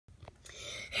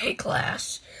Hey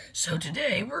class, so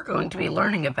today we're going to be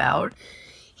learning about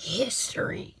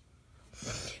history.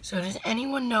 So does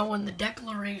anyone know when the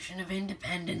Declaration of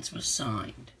Independence was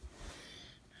signed?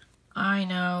 I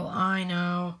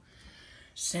know.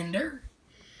 Cinder?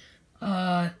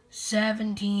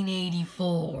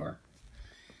 1784.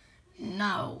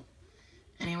 No.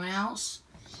 Anyone else?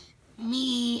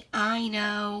 Me, I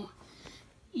know.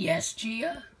 Yes,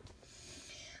 Gia?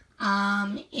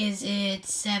 Is it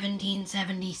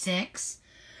 1776?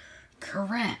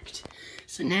 Correct.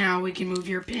 So now we can move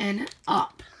your pen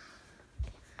up.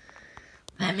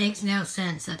 That makes no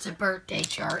sense. That's a birthday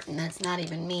chart, and that's not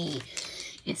even me.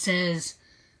 It says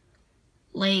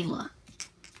Layla.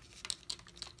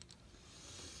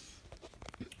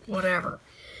 Whatever.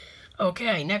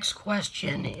 Okay, next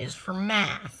question is for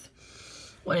math.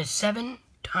 What is 7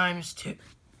 times 2?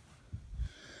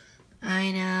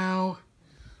 I know.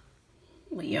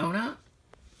 Leona?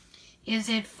 Is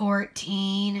it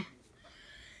 14?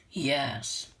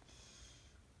 Yes.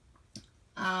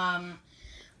 I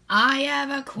have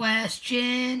a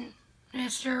question,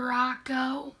 Mr.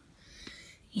 Rocco.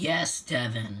 Yes,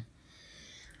 Devin.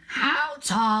 How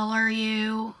tall are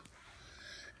you?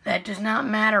 That does not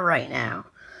matter right now.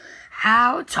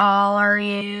 How tall are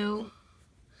you?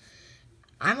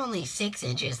 I'm only 6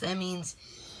 inches. That means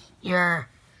you're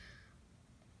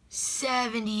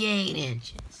 78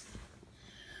 inches.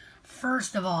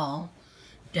 First of all,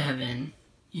 Devin,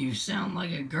 you sound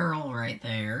like a girl right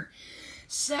there.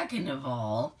 Second of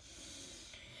all,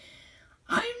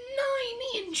 I'm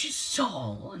 9 inches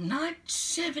tall, not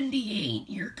 78.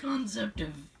 Your concept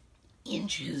of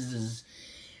inches is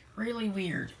really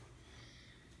weird.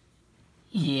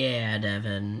 Yeah,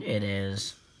 Devin, it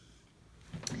is.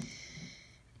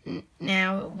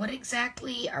 Now, what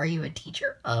exactly are you a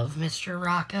teacher of, Mr.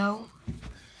 Rocco?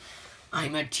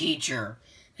 I'm a teacher.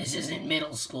 This isn't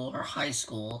middle school or high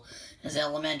school. This is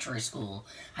elementary school.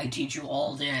 I teach you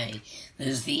all day. This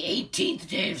is the 18th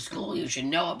day of school. You should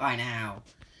know it by now.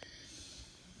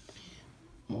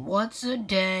 What's a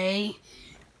day?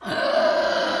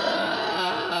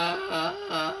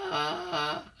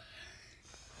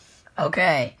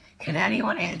 Okay, can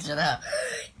anyone answer that?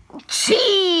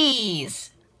 Cheese!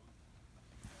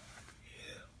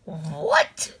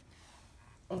 What?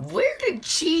 Where did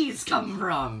cheese come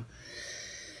from?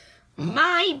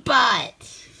 My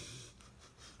butt.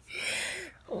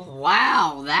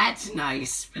 Wow, that's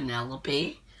nice,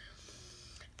 Penelope.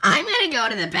 I'm gonna go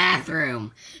to the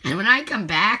bathroom, and when I come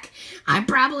back, I'm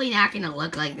probably not gonna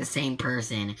look like the same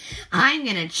person. I'm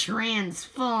gonna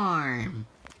transform.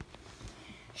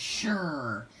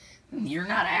 Sure, you're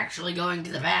not actually going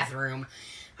to the bathroom.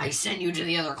 I sent you to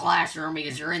the other classroom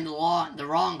because you're in the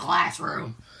wrong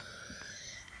classroom.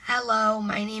 Hello,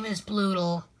 my name is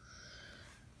Bloodle.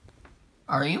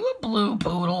 Are you a blue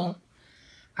poodle?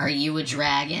 Are you a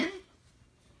dragon?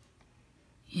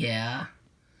 Yeah.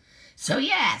 So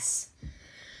yes.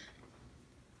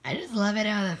 I just love it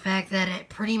out of the fact that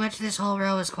pretty much this whole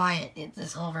row is quiet.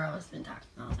 This whole row has been talking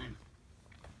all the time.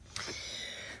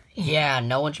 Yeah,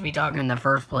 no one should be talking in the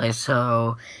first place,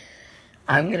 so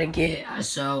I'm gonna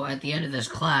so at the end of this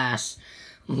class,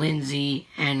 Lindsay,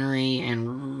 Henry,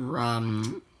 and,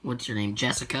 what's your name,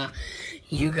 Jessica,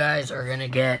 you guys are gonna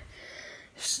get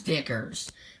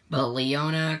stickers. But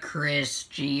Leona, Chris,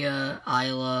 Gia,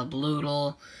 Isla,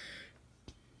 Bloodle,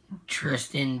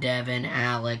 Tristan, Devin,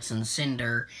 Alex, and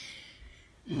Cinder,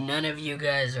 none of you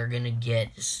guys are gonna get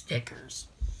stickers.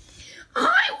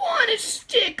 I want a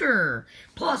sticker!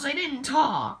 Plus, I didn't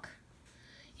talk.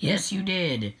 Yes, you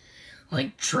did.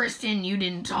 Like, Tristan, you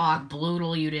didn't talk.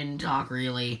 Bloodle, you didn't talk,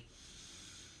 really.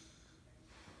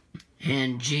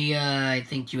 And Gia, I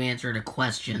think you answered a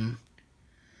question.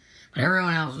 But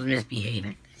everyone else was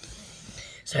misbehaving.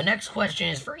 So, next question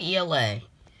is for ELA.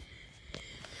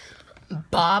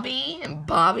 Bobby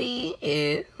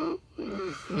is...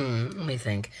 let me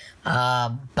think.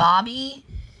 Bobby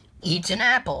eats an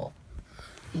apple.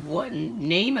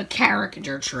 Name a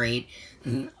character trait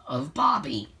of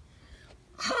Bobby.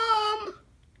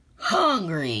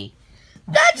 Hungry.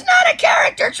 That's not a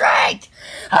character trait!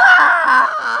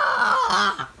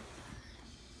 Ah!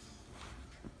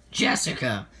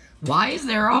 Jessica, why is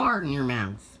there a heart in your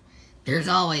mouth? There's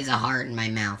always a heart in my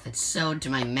mouth. It's sewed to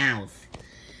my mouth.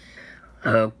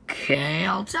 Okay,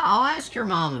 I'll ask your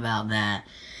mom about that.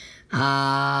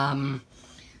 The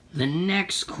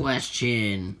next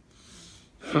question.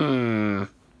 How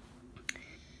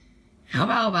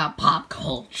about pop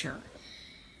culture?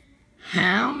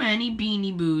 How many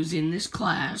Beanie Boos in this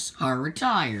class are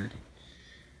retired?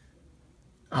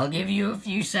 I'll give you a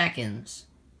few seconds.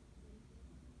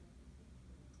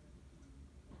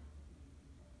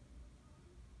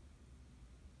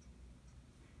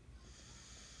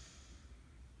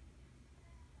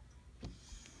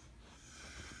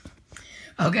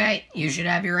 Okay, you should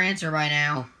have your answer by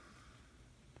now.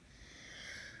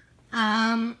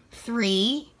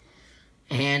 3.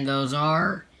 And those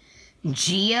are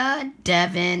Gia,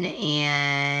 Devin,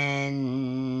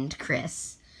 and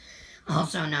Chris.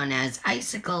 also known as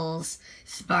icicles,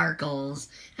 sparkles,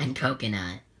 and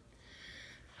coconut.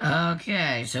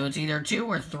 Okay, so it's either 2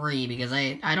 or 3 because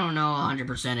I don't know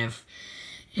 100%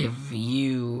 if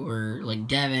you or like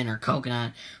Devin or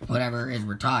coconut, whatever, is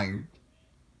retired.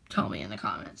 Tell me in the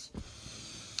comments.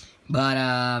 But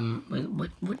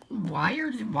why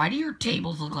do your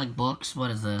tables look like books?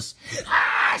 What is this?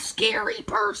 Ah, scary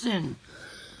person.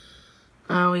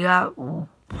 We got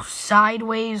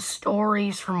Sideways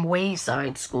Stories from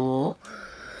Wayside School,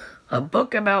 a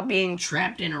book about being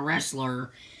trapped in a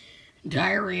wrestler,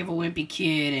 Diary of a Wimpy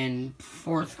Kid, and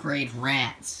 4th grade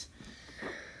rats.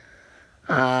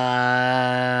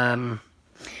 Okay,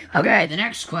 the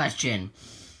next question.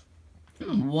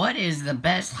 What is the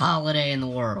best holiday in the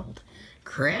world?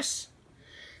 Christmas?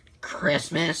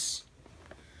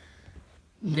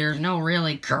 There's no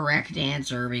really correct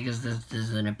answer because this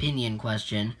is an opinion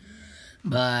question.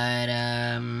 But,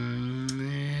 I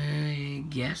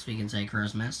guess we can say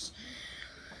Christmas.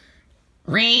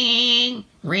 Ring!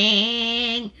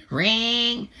 Ring!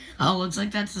 Ring! Oh, looks like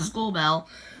that's the school bell.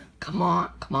 Come on,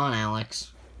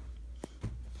 Alex.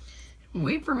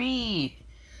 Wait for me.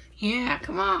 Yeah,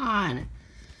 come on.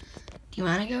 Do you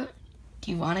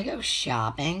want to go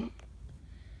shopping?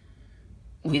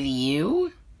 With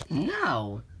you?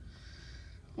 No.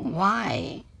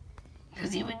 Why?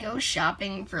 Because you would go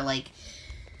shopping for, like,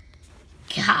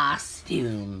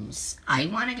 costumes. I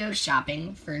want to go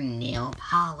shopping for nail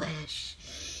polish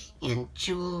and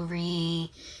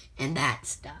jewelry and that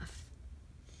stuff.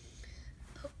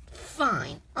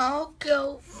 Fine, I'll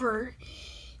go for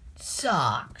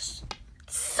socks.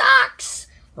 Socks?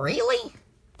 Really?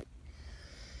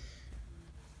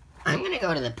 I'm gonna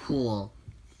go to the pool.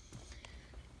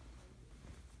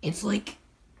 It's like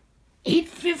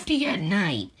 8:50 at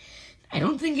night. I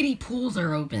don't think any pools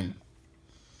are open.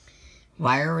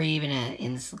 Why are we even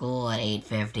in school at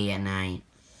 8:50 at night?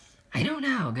 I don't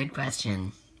know. Good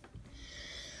question.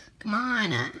 Come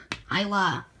on,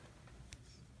 Isla.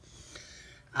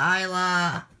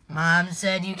 Isla, Mom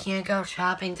said you can't go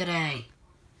shopping today.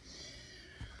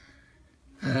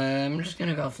 I'm just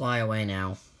gonna go fly away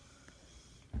now.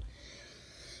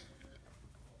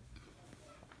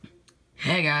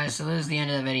 Hey guys, so this is the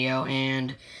end of the video,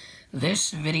 and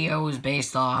this video was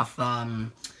based off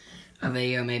a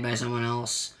video made by someone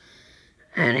else,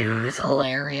 and it was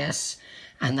hilarious,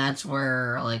 and that's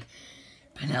where, like,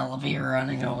 Penelope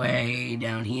running away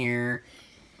down here,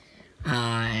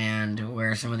 and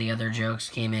where some of the other jokes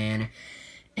came in,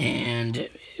 and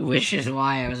which is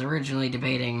why I was originally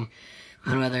debating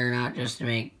on whether or not just to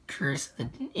make Chris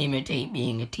imitate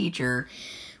being a teacher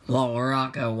while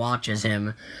Rocco watches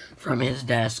him from his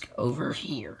desk over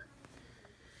here.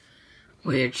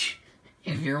 Which,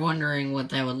 if you're wondering what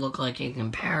that would look like in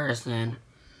comparison,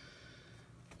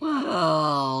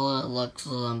 well, it looks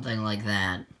something like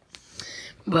that.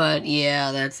 But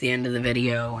yeah, that's the end of the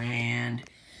video, and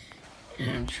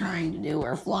I'm trying to do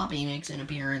where Floppy makes an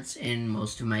appearance in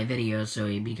most of my videos, so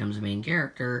he becomes a main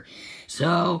character.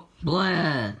 So,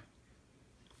 blah.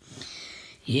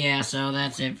 Yeah, so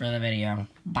that's it for the video.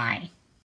 Bye.